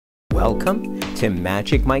Welcome to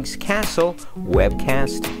Magic Mike's Castle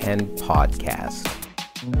webcast and podcast.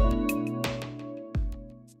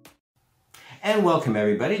 And welcome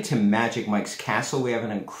everybody to Magic Mike's Castle. We have an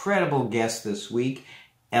incredible guest this week,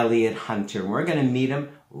 Elliott Hunter. We're going to meet him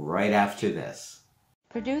right after this.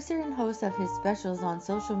 Producer and host of his specials on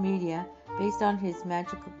social media based on his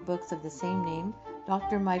magical books of the same name,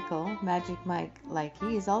 Dr. Michael, Magic Mike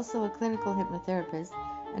Likey, is also a clinical hypnotherapist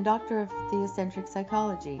and doctor of theocentric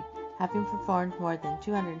psychology. Having performed more than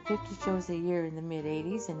 250 shows a year in the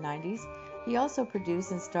mid-80s and 90s, he also produced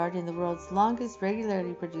and starred in the world's longest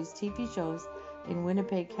regularly produced TV shows in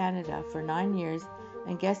Winnipeg, Canada for 9 years,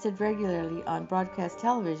 and guested regularly on broadcast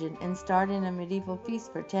television and starred in A Medieval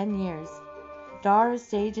Feast for 10 years. Star of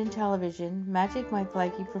stage and television, Magic Mike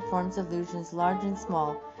Likey performs illusions large and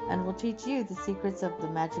small and will teach you the secrets of the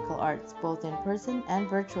magical arts, both in person and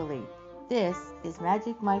virtually. This is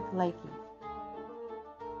Magic Mike Likey.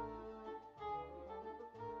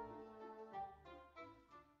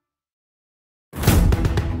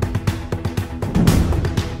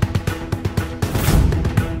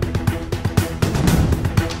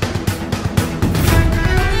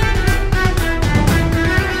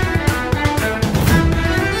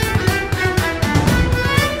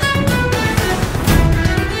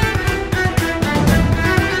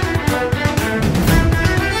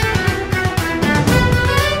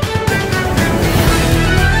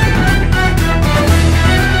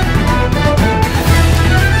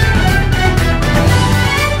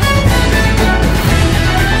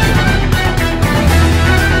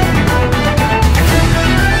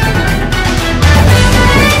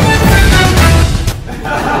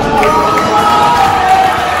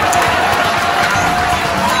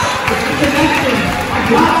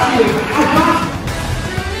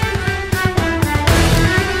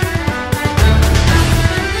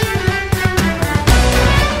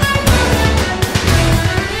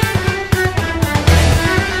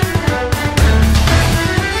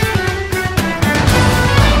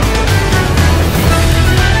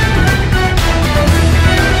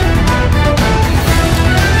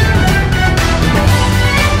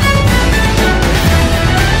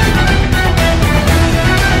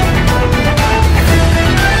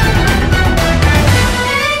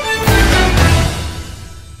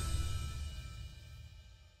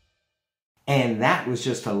 And that was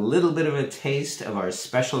just a little bit of a taste of our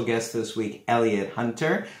special guest this week, Elliott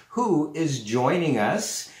Hunter, who is joining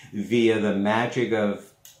us via the magic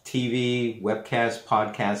of TV, webcast,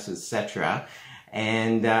 podcasts, etc.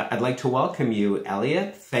 And I'd like to welcome you,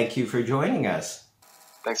 Elliott. Thank you for joining us.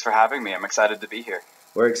 Thanks for having me. I'm excited to be here.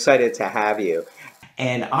 We're excited to have you.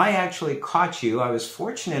 And I actually caught you. I was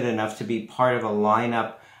fortunate enough to be part of a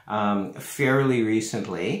lineup fairly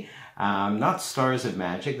recently. Not Stars of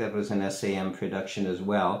Magic, that was an SAM production as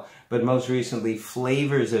well, but most recently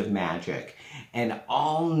Flavors of Magic. And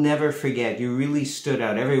I'll never forget, you really stood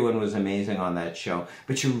out. Everyone was amazing on that show,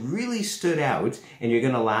 but you really stood out, and you're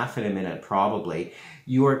going to laugh in a minute probably.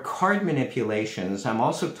 Your card manipulations, I'm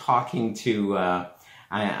also talking to...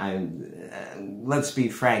 let's be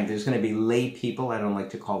frank, there's going to be lay people, I don't like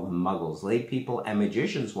to call them muggles, lay people and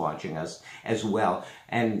magicians watching us as well.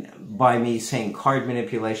 And by me saying card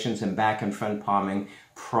manipulations and back and front palming,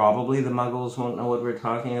 probably the muggles won't know what we're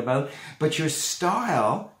talking about. But your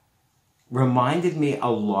style reminded me a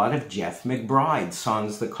lot of Jeff McBride,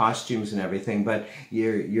 sans the costumes and everything, but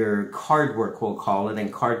your card work, we'll call it,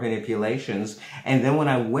 and card manipulations. And then when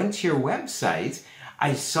I went to your website,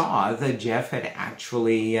 I saw that Jeff had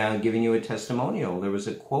actually given you a testimonial. There was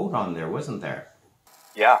a quote on there, wasn't there?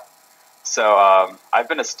 Yeah. So I've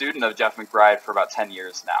been a student of Jeff McBride for about 10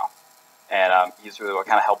 years now. And he's really what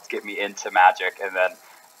kind of helped get me into magic. And then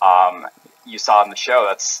you saw in the show,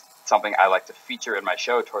 that's something I like to feature in my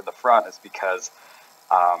show toward the front, is because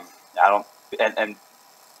I don't, and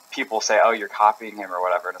people say, oh, you're copying him or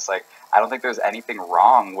whatever. And it's like, I don't think there's anything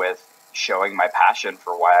wrong with showing my passion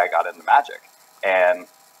for why I got into magic, and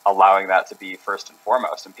allowing that to be first and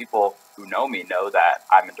foremost. And people who know me know that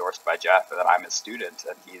I'm endorsed by Jeff and that I'm his student,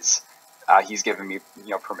 and he's given me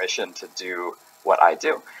permission to do what I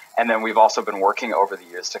do. And then we've also been working over the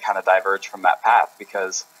years to kind of diverge from that path,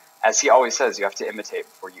 because as he always says, you have to imitate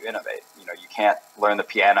before you innovate. You can't learn the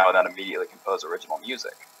piano and then immediately compose original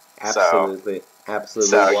music. Absolutely. Absolutely.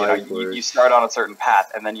 So you start on a certain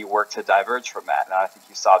path, and then you work to diverge from that. And I think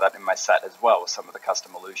you saw that in my set as well, with some of the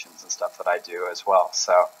custom illusions and stuff that I do as well.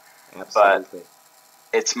 So, absolutely. But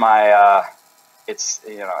it's my,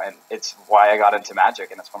 and it's why I got into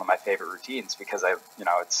magic, and it's one of my favorite routines, because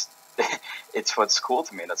it's what's cool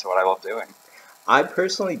to me. That's what I love doing. I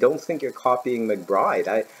personally don't think you're copying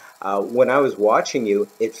McBride. when I was watching you,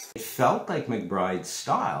 it felt like McBride's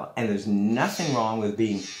style, and there's nothing wrong with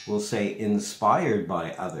being, we'll say, inspired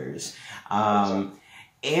by others.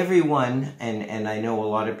 Everyone, and I know a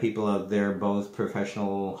lot of people out there, both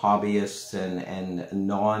professional hobbyists and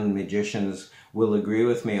non-magicians, will agree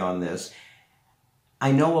with me on this.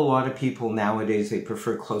 I know a lot of people nowadays, they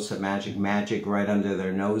prefer close-up magic right under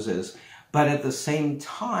their noses, but at the same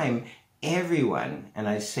time, everyone, and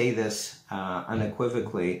I say this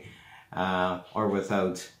unequivocally, or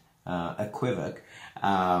without equivoc,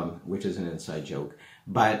 which is an inside joke,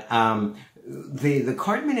 but the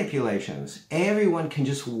card manipulations, everyone can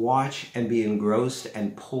just watch and be engrossed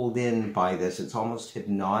and pulled in by this. It's almost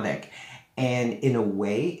hypnotic. And in a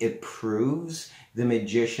way, it proves the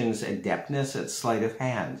magician's adeptness at sleight of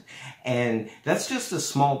hand. And that's just a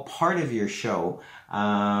small part of your show.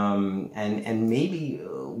 And maybe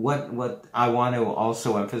what I want to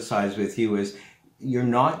also emphasize with you is you're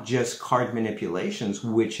not just card manipulations,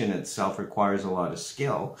 which in itself requires a lot of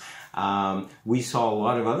skill. We saw a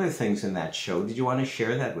lot of other things in that show. Did you want to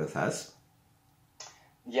share that with us?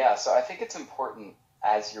 Yeah, so I think it's important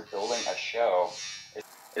as you're building a show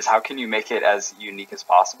is how can you make it as unique as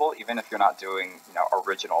possible, even if you're not doing,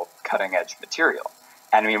 original cutting edge material.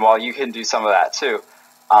 And I mean, while you can do some of that too,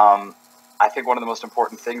 I think one of the most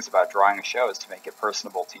important things about drawing a show is to make it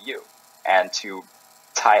personable to you and to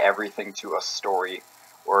tie everything to a story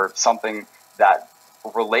or something that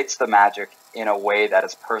relates the magic in a way that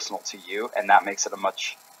is personal to you, and that makes it a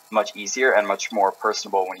much easier and much more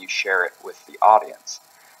personable when you share it with the audience.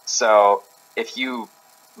 So if you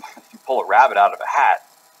pull a rabbit out of a hat,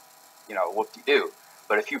 whoop-de-doo.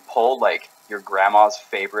 But if you pulled like your grandma's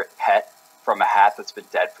favorite pet from a hat that's been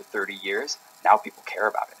dead for 30 years, now people care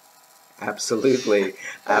about it. Absolutely.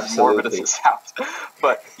 As morbid as it sounds.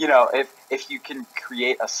 But, if you can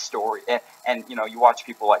create a story, and you watch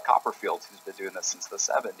people like Copperfield, who's been doing this since the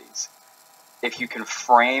 70s. If you can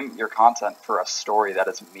frame your content for a story that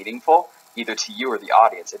is meaningful, either to you or the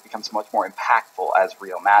audience, it becomes much more impactful as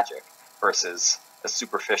real magic versus a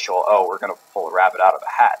superficial, we're going to pull a rabbit out of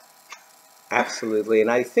a hat. Absolutely.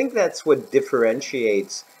 And I think that's what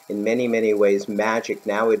differentiates, in many, many ways, magic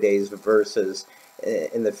nowadays versus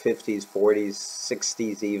in the 50s, 40s,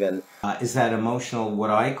 60s even, is that emotional, what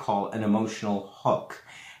I call an emotional hook.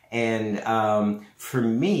 And for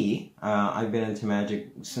me, I've been into magic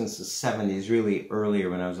since the 70s, really earlier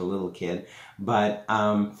when I was a little kid. But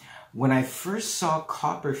when I first saw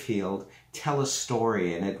Copperfield tell a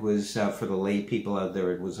story, and it was, for the lay people out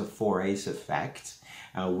there, it was a 4-ace effect.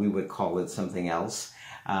 We would call it something else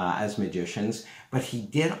as magicians. But he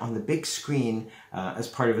did on the big screen, as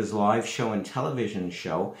part of his live show and television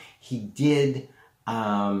show, he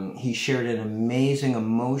shared an amazing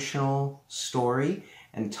emotional story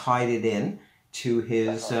and tied it in to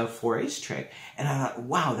his 4-ace trick. And I thought,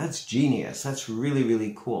 wow, that's genius. That's really,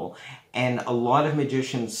 really cool. And a lot of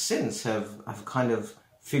magicians since have kind of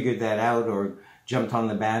figured that out or jumped on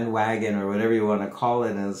the bandwagon or whatever you want to call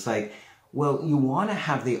it. And it's like, well, you want to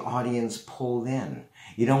have the audience pulled in.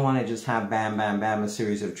 You don't want to just have bam, bam, bam, a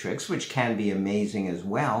series of tricks, which can be amazing as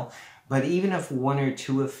well. But even if one or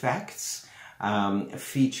two effects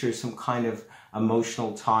feature some kind of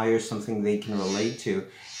emotional tie or something they can relate to,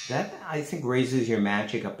 that, I think, raises your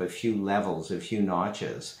magic up a few levels, a few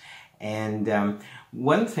notches. And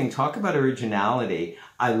one thing, talk about originality.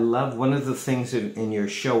 I love one of the things in your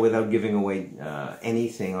show, without giving away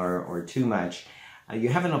anything or too much, you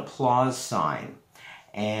have an applause sign.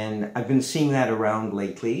 And I've been seeing that around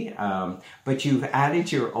lately, but you've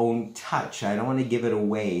added your own touch. I don't want to give it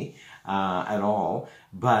away at all,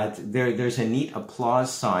 but there's a neat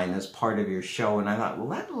applause sign as part of your show, and I thought, well,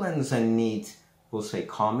 that lends a neat, we'll say,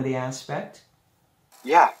 comedy aspect.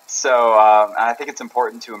 Yeah, so I think it's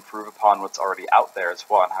important to improve upon what's already out there as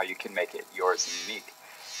well and how you can make it yours and unique.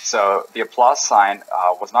 So the applause sign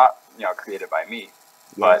was not created by me,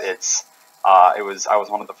 but it's I was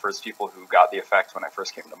one of the first people who got the effect when I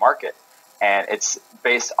first came to market, and it's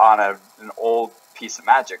based on an old piece of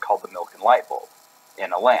magic called the milk and light bulb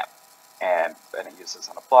in a lamp, and it uses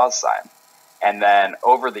an applause sign. And then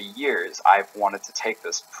over the years, I've wanted to take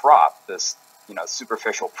this prop, this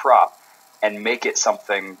superficial prop, and make it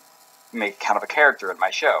something, make kind of a character in my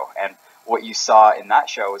show. And what you saw in that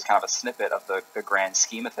show was kind of a snippet of the grand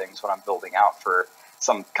scheme of things when I'm building out for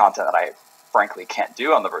some content that I frankly can't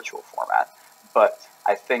do on the virtual format. But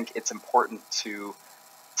I think it's important to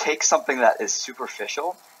take something that is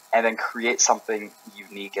superficial and then create something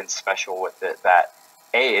unique and special with it that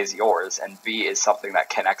A, is yours, and B, is something that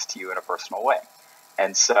connects to you in a personal way.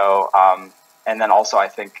 And so, and then also I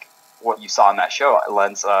think what you saw in that show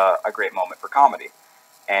lends a great moment for comedy.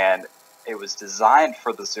 And it was designed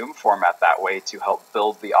for the Zoom format that way to help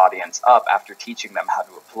build the audience up after teaching them how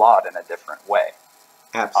to applaud in a different way.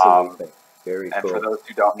 Absolutely. Very And cool. for those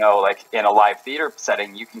who don't know, like in a live theater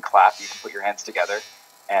setting, you can clap, you can put your hands together,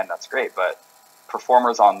 and that's great. But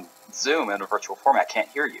performers on Zoom in a virtual format can't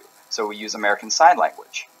hear you. So we use American Sign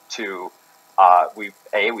Language to,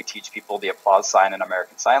 we teach people the applause sign in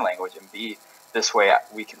American Sign Language, and B, this way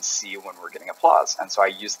we can see when we're getting applause. And so I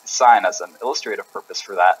use the sign as an illustrative purpose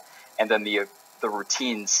for that. And then the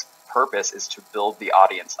routine's purpose is to build the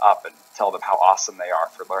audience up and tell them how awesome they are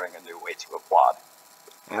for learning a new way to applaud.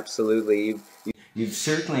 Absolutely. You've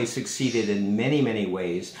certainly succeeded in many, many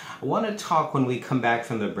ways. I want to talk, when we come back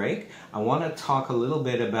from the break, I want to talk a little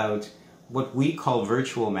bit about what we call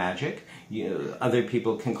virtual magic. Other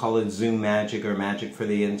people can call it Zoom magic or magic for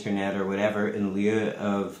the internet or whatever, in lieu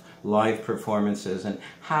of live performances, and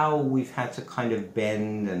how we've had to kind of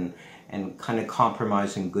bend and kind of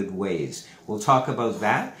compromise in good ways. We'll talk about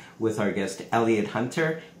that with our guest Elliott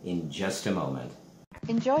Hunter in just a moment.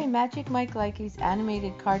 Enjoy Magic Mike Likey's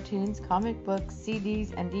animated cartoons, comic books,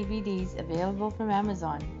 CDs, and DVDs available from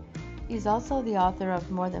Amazon. He is also the author of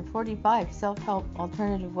more than 45 self-help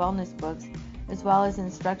alternative wellness books, as well as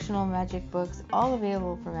instructional magic books, all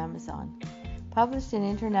available from Amazon. Published in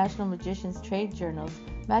international magicians' trade journals,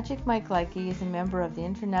 Magic Mike Likey is a member of the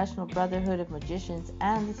International Brotherhood of Magicians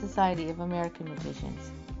and the Society of American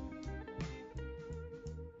Magicians.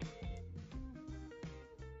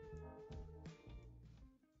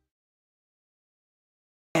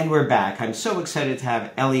 And we're back. I'm so excited to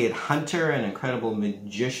have Elliott Hunter, an incredible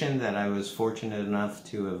magician that I was fortunate enough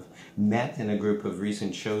to have met in a group of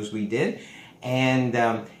recent shows we did.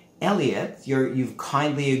 And Elliott, you've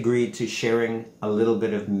kindly agreed to sharing a little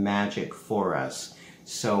bit of magic for us.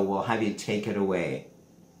 So we'll have you take it away.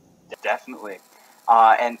 Definitely.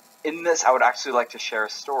 And in this, I would actually like to share a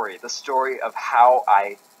story, the story of how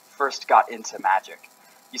I first got into magic.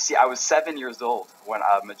 You see, I was 7 years old when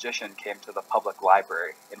a magician came to the public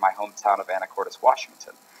library in my hometown of Anacortes,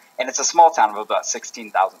 Washington. And it's a small town of about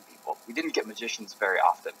 16,000 people. We didn't get magicians very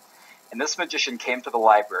often. And this magician came to the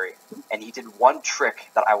library, and he did one trick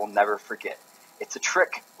that I will never forget. It's a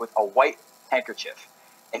trick with a white handkerchief.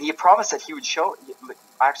 And he promised that he would show,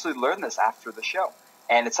 I actually learned this after the show.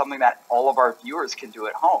 And it's something that all of our viewers can do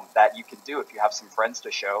at home, that you can do if you have some friends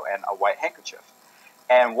to show and a white handkerchief.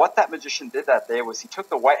 And what that magician did that day was he took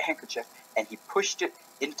the white handkerchief and he pushed it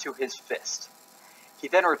into his fist. He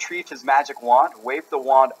then retrieved his magic wand, waved the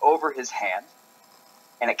wand over his hand,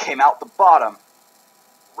 and it came out the bottom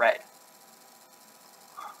red.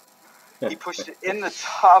 He pushed it in the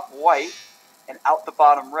top white and out the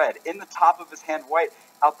bottom red. In the top of his hand white,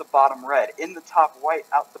 out the bottom red. In the top white,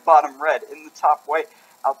 out the bottom red. In the top white,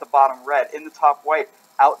 out the bottom red. In the top white,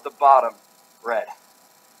 out the bottom red.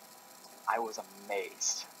 I was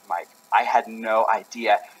amazed, Mike. I had no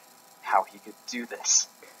idea how he could do this.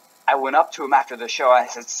 I went up to him after the show and I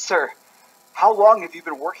said, "Sir, how long have you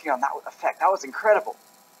been working on that effect? That was incredible."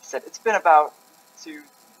 He said, "It's been about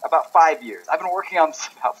 5 years. I've been working on this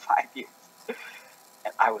about 5 years."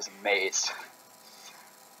 And I was amazed.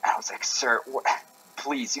 And I was like, "Sir,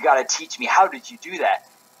 please, you got to teach me. How did you do that?"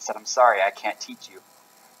 He said, "I'm sorry, I can't teach you."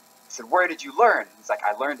 I said, "Where did you learn?" He's like,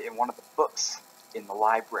 "I learned in one of the books in the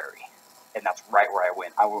library." And that's right where I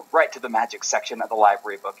went. I went right to the magic section of the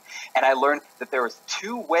library book, and I learned that there was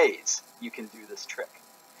 2 ways you can do this trick.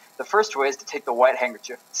 The first way is to take the white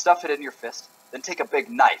handkerchief, stuff it in your fist, then take a big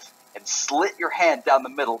knife and slit your hand down the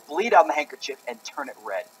middle, bleed on the handkerchief, and turn it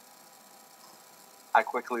red. I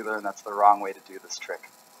quickly learned that's the wrong way to do this trick.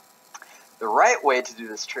 The right way to do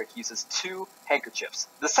this trick uses 2 handkerchiefs.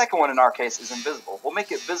 The second one in our case is invisible. We'll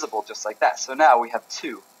make it visible just like that. So now we have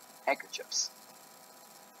 2 handkerchiefs.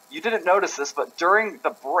 You didn't notice this, but during the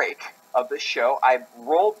break of this show, I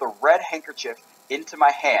rolled the red handkerchief into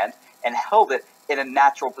my hand and held it in a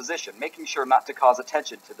natural position, making sure not to cause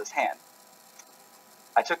attention to this hand.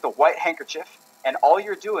 I took the white handkerchief, and all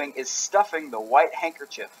you're doing is stuffing the white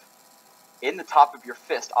handkerchief in the top of your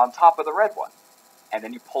fist on top of the red one. And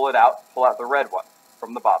then you pull out the red one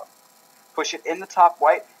from the bottom. Push it in the top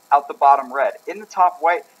white, out the bottom red. In the top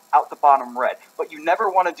white, out the bottom red. But you never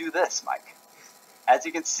want to do this, Mike. As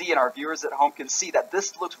you can see, and our viewers at home can see, that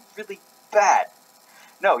this looks really bad.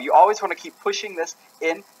 No, you always want to keep pushing this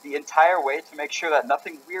in the entire way to make sure that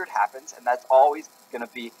nothing weird happens, and that's always going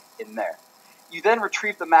to be in there. You then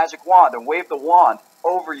retrieve the magic wand and wave the wand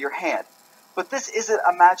over your hand. But this isn't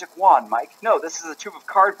a magic wand, Mike. No, this is a tube of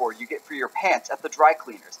cardboard you get for your pants at the dry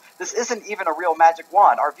cleaners. This isn't even a real magic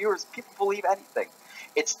wand. Our viewers, people believe anything.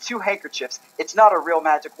 It's 2 handkerchiefs. It's not a real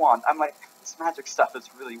magic wand. I'm like, this magic stuff is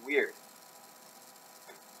really weird.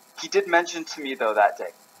 He did mention to me, though, that day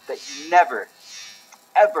that you never,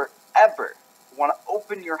 ever, ever want to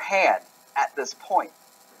open your hand at this point.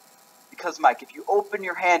 Because, Mike, if you open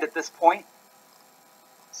your hand at this point,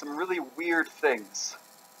 some really weird things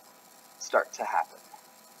start to happen.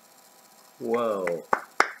 Whoa.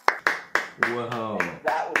 Whoa. And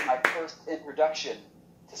that was my first introduction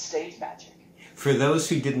to stage magic. For those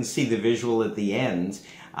who didn't see the visual at the end,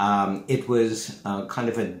 it was kind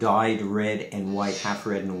of a dyed red and white, half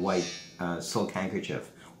red and white silk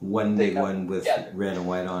handkerchief. One big one with red and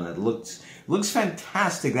white on it. Looks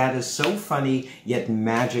fantastic. That is so funny, yet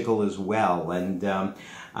magical as well. And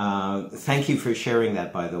thank you for sharing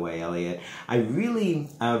that, by the way, Elliott. I really,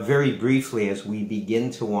 very briefly, as we begin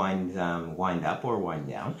to wind up or wind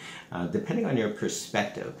down, depending on your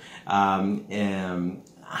perspective,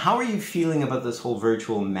 how are you feeling about this whole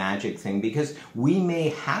virtual magic thing? Because we may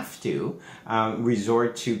have to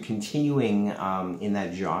resort to continuing in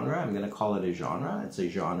that genre. I'm going to call it a genre. It's a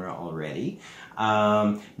genre already.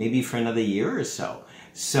 Maybe for another year or so.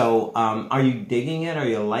 So are you digging it? Are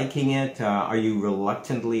you liking it? Are you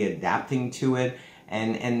reluctantly adapting to it?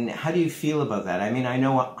 And how do you feel about that? I mean, I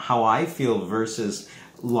know how I feel versus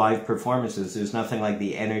live performances. There's nothing like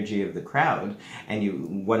the energy of the crowd,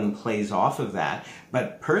 and one plays off of that.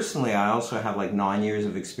 But personally, I also have like 9 years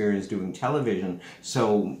of experience doing television,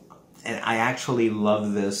 so and I actually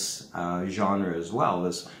love this genre as well,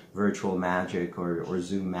 this virtual magic or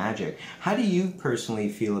Zoom magic. How do you personally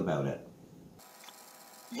feel about it?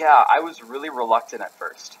 Yeah, I was really reluctant at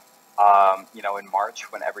first. In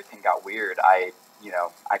March when everything got weird, I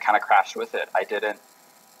kind of crashed with it. I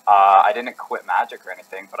didn't quit magic or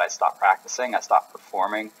anything, but I stopped practicing. I stopped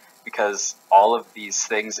performing because all of these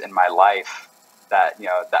things in my life that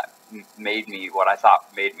made me what I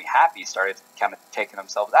thought made me happy started kind of taking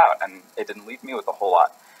themselves out, and it didn't leave me with a whole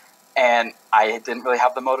lot. And I didn't really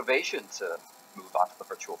have the motivation to move on to the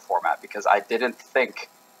virtual format because I didn't think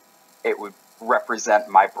it would represent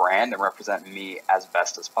my brand and represent me as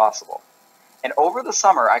best as possible. And over the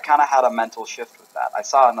summer, I kind of had a mental shift with that. I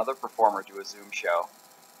saw another performer do a Zoom show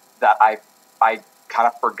that I kind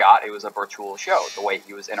of forgot it was a virtual show, the way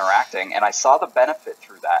he was interacting, and I saw the benefit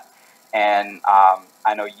through that. And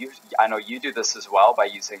I know you do this as well by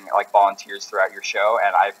using like volunteers throughout your show,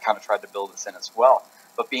 and I've kind of tried to build this in as well.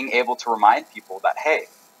 But being able to remind people that, hey,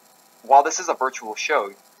 while this is a virtual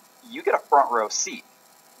show, you get a front row seat.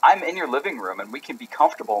 I'm in your living room, and we can be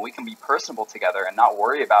comfortable, and we can be personable together, and not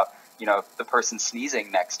worry about the person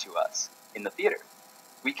sneezing next to us in the theater.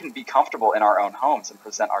 We can be comfortable in our own homes and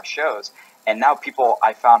present our shows. And now people,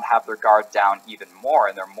 I found, have their guard down even more,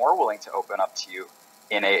 and they're more willing to open up to you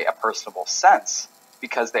in a personable sense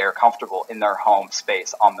because they are comfortable in their home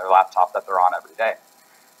space on their laptop that they're on every day.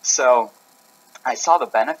 So I saw the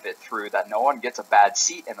benefit through that no one gets a bad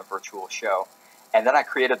seat in a virtual show. And then I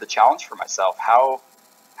created the challenge for myself. How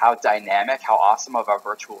dynamic, how awesome of a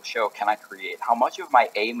virtual show can I create? How much of my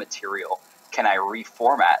A material can I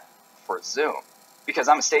reformat for Zoom? Because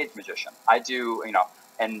I'm a stage magician. I do,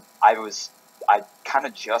 and I kind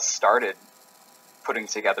of just started putting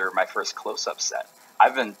together my first close-up set.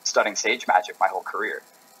 I've been studying stage magic my whole career.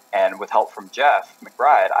 And with help from Jeff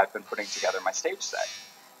McBride, I've been putting together my stage set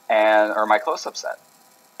or my close-up set.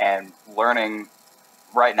 And learning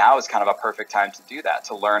right now is kind of a perfect time to do that,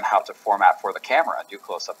 to learn how to format for the camera, do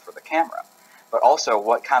close-up for the camera. But also,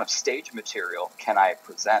 what kind of stage material can I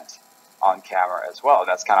present on camera as well?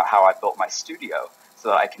 That's kind of how I built my studio, so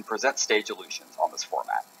that I can present stage illusions on this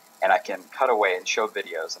format. And I can cut away and show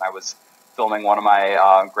videos. And I was filming one of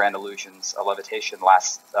my grand illusions, a levitation,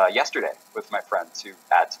 yesterday with my friend to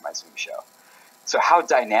add to my Zoom show. So how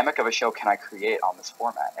dynamic of a show can I create on this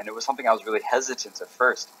format? And it was something I was really hesitant at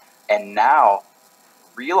first. And now,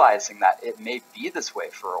 realizing that it may be this way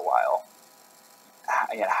for a while,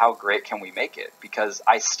 how great can we make it? Because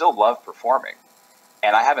I still love performing,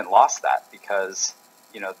 and I haven't lost that because,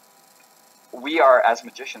 we are, as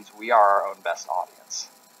magicians, we are our own best audience.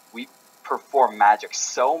 We perform magic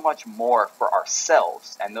so much more for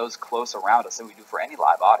ourselves and those close around us than we do for any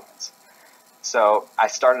live audience. So I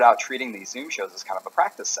started out treating these Zoom shows as kind of a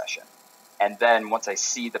practice session. And then once I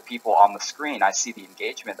see the people on the screen, I see the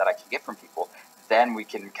engagement that I can get from people, then we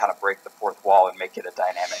can kind of break the fourth wall and make it a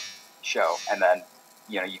dynamic show. And then,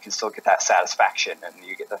 you can still get that satisfaction and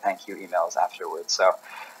you get the thank you emails afterwards. So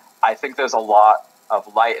I think there's a lot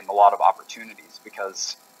of light and a lot of opportunities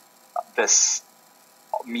because this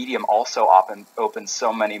medium also opens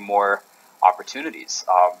so many more opportunities.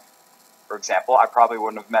 For example, I probably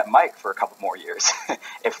wouldn't have met Mike for a couple more years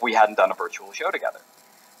if we hadn't done a virtual show together.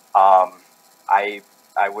 I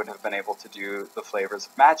I wouldn't have been able to do the Flavors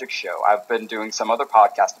of Magic show. I've been doing some other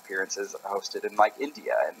podcast appearances hosted in like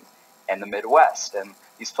India and the Midwest, and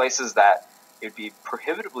these places that it'd be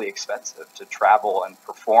prohibitively expensive to travel and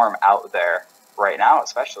perform out there right now,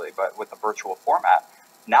 especially, but with the virtual format,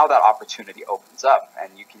 now that opportunity opens up,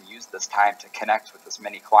 and you can use this time to connect with as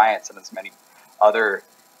many clients and as many other,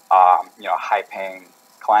 high-paying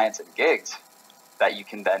clients and gigs that you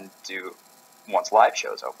can then do once live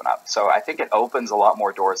shows open up. So I think it opens a lot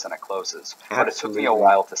more doors than it closes. Absolutely. But it took me a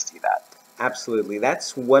while to see that. Absolutely.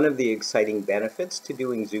 That's one of the exciting benefits to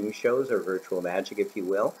doing Zoom shows, or virtual magic, if you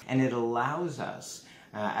will. And it allows us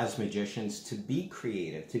as magicians to be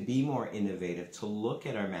creative, to be more innovative, to look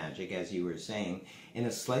at our magic, as you were saying, in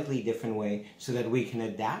a slightly different way so that we can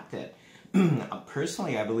adapt it.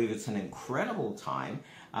 Personally, I believe it's an incredible time.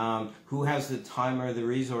 Who has the time or the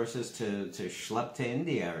resources to schlep to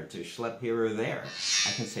India or to schlep here or there?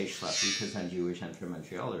 I can say schlep because I'm Jewish and from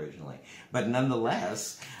Montreal originally. But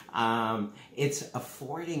nonetheless, it's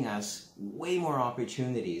affording us way more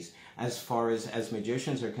opportunities as far as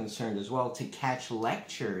magicians are concerned as well, to catch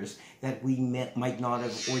lectures that we might not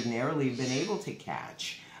have ordinarily been able to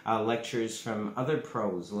catch. Lectures from other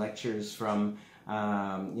pros, lectures from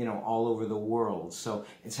all over the world. So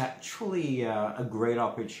it's actually a great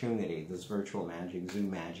opportunity, this virtual magic, Zoom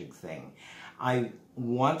magic thing. I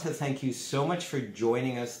want to thank you so much for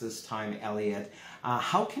joining us this time, Elliott.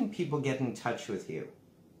 How can people get in touch with you?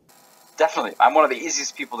 Definitely. I'm one of the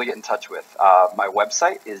easiest people to get in touch with. My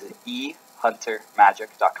website is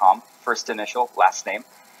ehuntermagic.com, first initial, last name.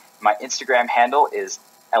 My Instagram handle is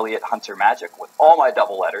Elliott Hunter Magic, with all my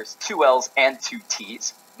double letters, 2 L's and 2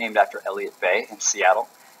 T's, named after Elliott Bay in Seattle.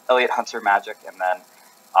 Elliott Hunter Magic, and then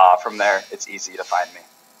from there, it's easy to find me.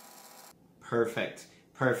 Perfect.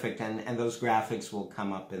 And those graphics will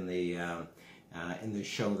come up in the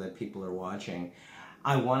show that people are watching.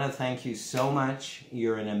 I want to thank you so much.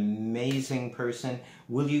 You're an amazing person.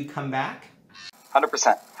 Will you come back?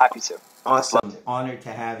 100%. Happy to. Awesome. Honored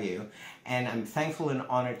to have you. And I'm thankful and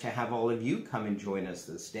honored to have all of you come and join us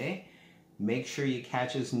this day. Make sure you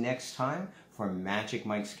catch us next time for Magic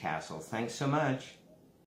Mike's Castle. Thanks so much.